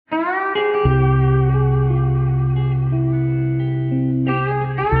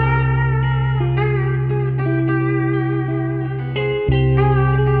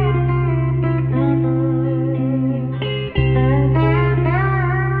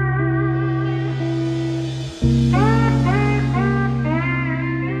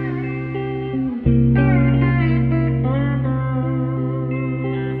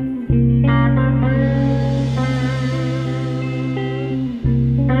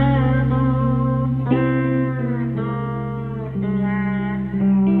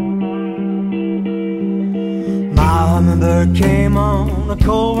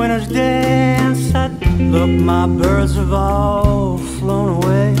Look, my birds have all flown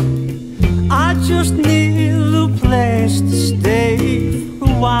away. I just need a little place to stay for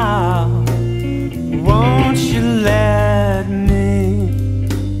a while. Won't you let me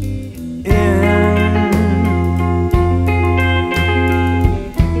in?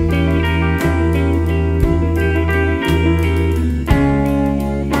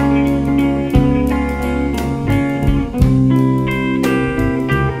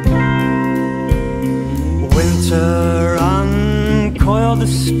 Winter uncoiled the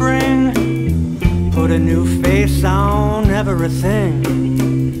spring, put a new face on everything.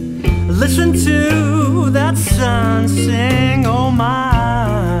 Listen to that sun sing, oh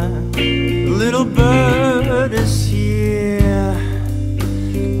my, little bird is here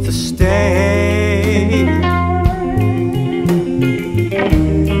to stay.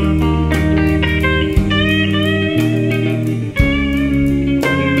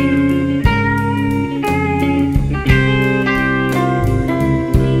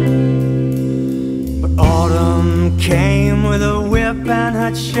 But autumn came with a whip and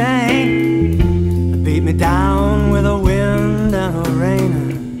a chain, beat me down with a wind and a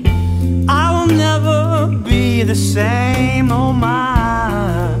rain. I will never be the same, oh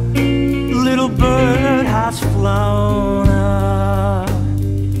my, little bird has flown away.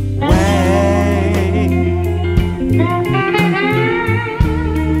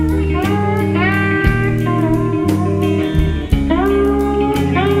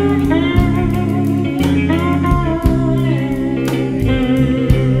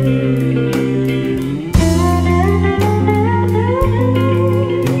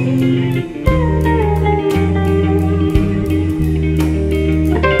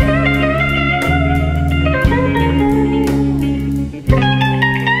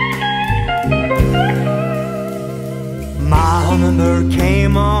 Hummingbird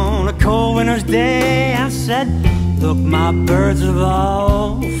came on a cold winter's day and said, look, my birds have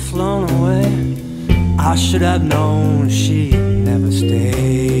all flown away. I should have known she'd never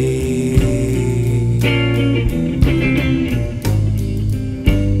stay.